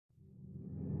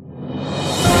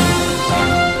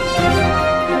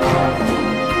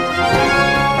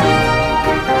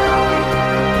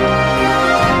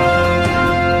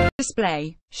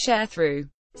Display. Sharethrough.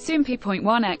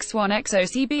 Soompi.1x1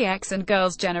 EXO-CBX and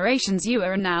Girls' Generation's YoonA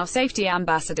are now safety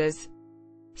ambassadors.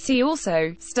 See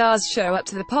also, stars show up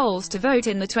to the polls to vote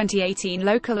in the 2018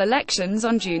 local elections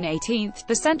on June 18.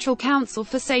 The Central Council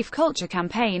for Safe Culture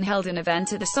campaign held an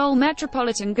event at the Seoul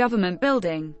Metropolitan Government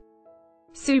Building.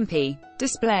 Soompi.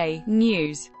 Display.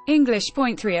 News.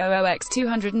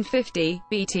 English.300x250,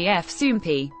 BTF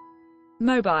Soompi.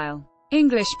 Mobile.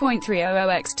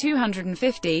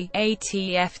 English.300x250,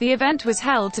 ATF. The event was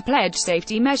held to pledge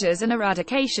safety measures and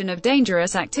eradication of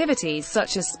dangerous activities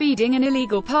such as speeding and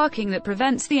illegal parking that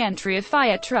prevents the entry of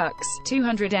fire trucks.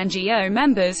 200 NGO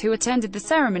members who attended the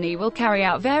ceremony will carry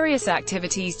out various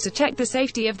activities to check the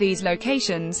safety of these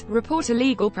locations, report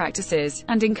illegal practices,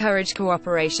 and encourage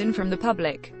cooperation from the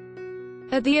public.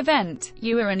 At the event,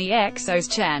 YoonA and EXO's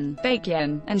Chen,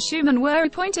 Baekhyun, and Schumann were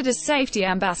appointed as safety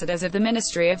ambassadors of the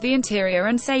Ministry of the Interior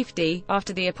and Safety.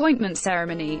 After the appointment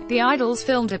ceremony, the idols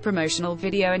filmed a promotional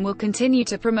video and will continue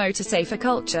to promote a safer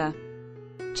culture.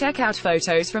 Check out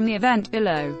photos from the event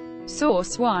below.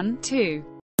 Source 1, 2.